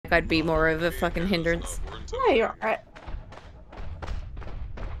think I'd be more of a fucking hindrance. Yeah, you're alright.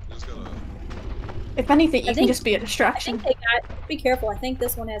 Just gotta... If anything, you can just be a distraction. I think they got. Be careful. I think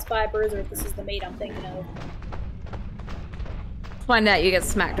this one has fibers, or if this is the mate I'm thinking of. Find out you get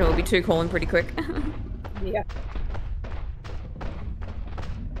smacked or it'll be too calling pretty quick. Yeah.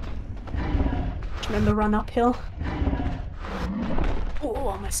 Remember, run uphill. Oh,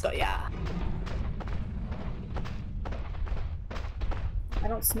 almost got ya. I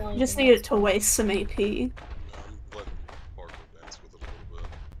don't smell anything. You just needed to waste some AP. Yeah, I'm letting Parker dance with it a little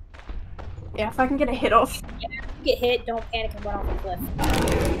bit. Yeah, if I can get a hit off. Yeah, if you get hit, don't panic and run off the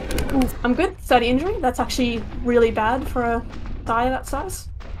cliff. Ooh, I'm good. 30 injury. That's actually really bad for a die that size.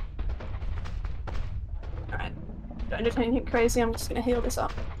 Alright. Don't do anything crazy, I'm just gonna heal this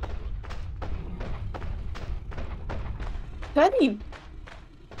up. 30?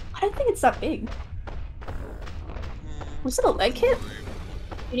 I don't think it's that big. Was it a leg hit?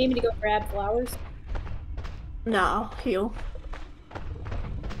 You need me to go grab flowers? No, heal.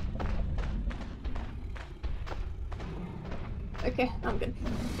 Okay, I'm good.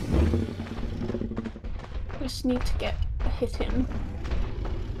 Just need to get a hit in.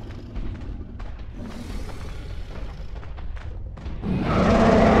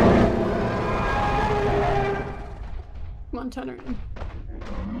 Come on, turn around.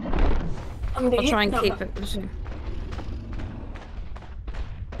 I'll try and keep it.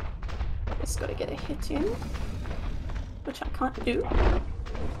 Just gotta get a hit in, which I can't do.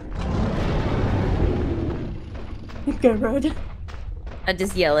 Go, Road. I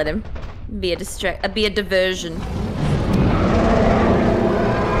just yell at him. Be a diversion.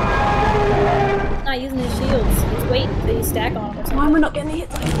 Not using his shields. He's waiting until you stack on him or something. Why am I not getting hit?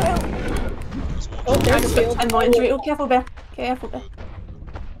 Oh, there's a shield. 10 more injury. Oh, careful, Bear. Careful, Bear.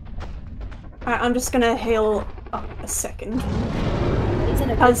 Alright, I'm just gonna heal up a second. He's in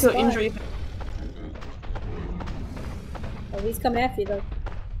a good How's your spot. injury? Oh, he's coming after you though.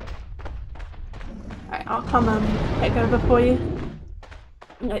 Alright, I'll come take over for you.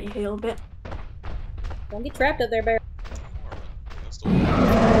 And let you heal a bit. Don't get trapped up there, Bear.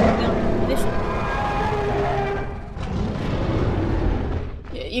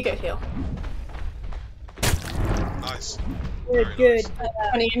 Yeah, you go heal. Nice. Good, good.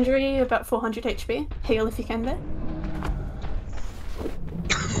 20 injury, about 400 HP. Heal if you can there.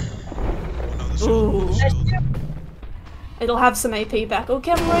 Oh, no, the shield. It'll have some AP back. Oh,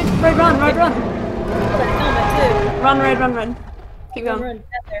 careful, Road! Road, run! Road, run! Run, Road, run, run. Keep going. Run,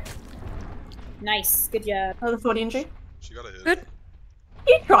 there. Nice, good job. Another 40 injury. She got a hit. Good.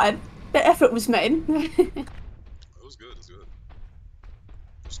 You tried. The effort was made. It was good, it's good.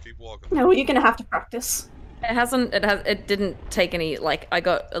 Just keep walking. No, well, you're gonna have to practice. It didn't take any, like, I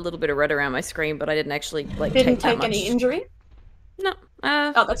got a little bit of red around my screen, but I didn't actually, like, Didn't take that take much. any injury? No.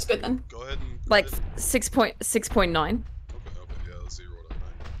 Oh, that's good then. Go ahead and... Like, go ahead. 6.9. Okay, yeah, let's see what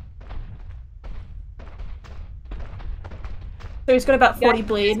So he's got about 40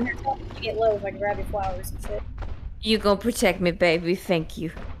 bleed. You get low if I can grab your flowers and shit. You gonna protect me, baby, thank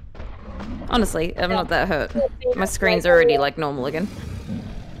you. Honestly, I'm not that hurt. My screen's already, like, normal again.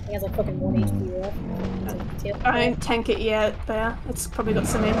 He has like fucking 1 HP left. I don't tank it yet, but yeah, it's probably got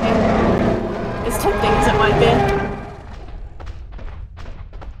some AP. As tempting as it might be.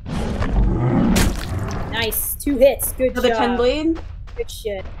 Nice, 2 hits. Good Another job. 10 bleed. Good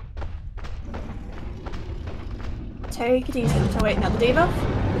shit. Take it easy. So wait, another debuff?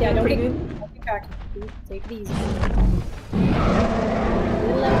 Yeah, don't pretty get, good. don't get cocky. Dude. Take it easy.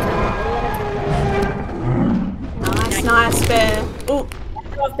 Little at a time. Nice, Bear. Oh,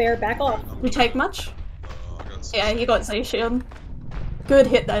 Back off, Bear. Back off. you take much? I got some Yeah, you got Say Shield. Good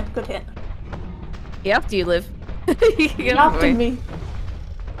hit though, good hit. Yeah, after you live. He after me.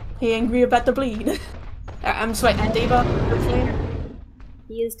 He angry about the bleed. Alright, I'm just waiting on debuff, hopefully.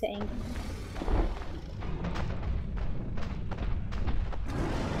 He is to anger.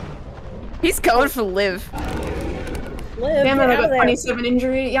 He's going for live. Live, Damn it, get I out of got there. 27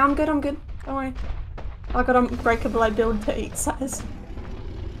 injury. Yeah, I'm good, I'm good. Don't worry. I got unbreakable build to eat size.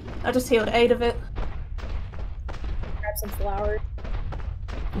 I just healed 8 of it. Grab some flowers.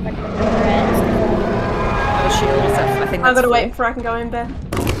 Back to the red. Oh, shield, what's that? I think I that's gotta full. wait before I can go in there.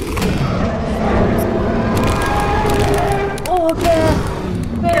 Oh,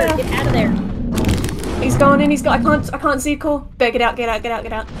 Bear! Bear, Bear! get out of there. He's going in, he's got- I can't see call. Bear, get out, get out, get out,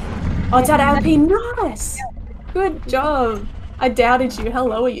 get out. Oh, it's out of LP, nice! Good job! I doubted you, how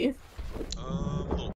low are you?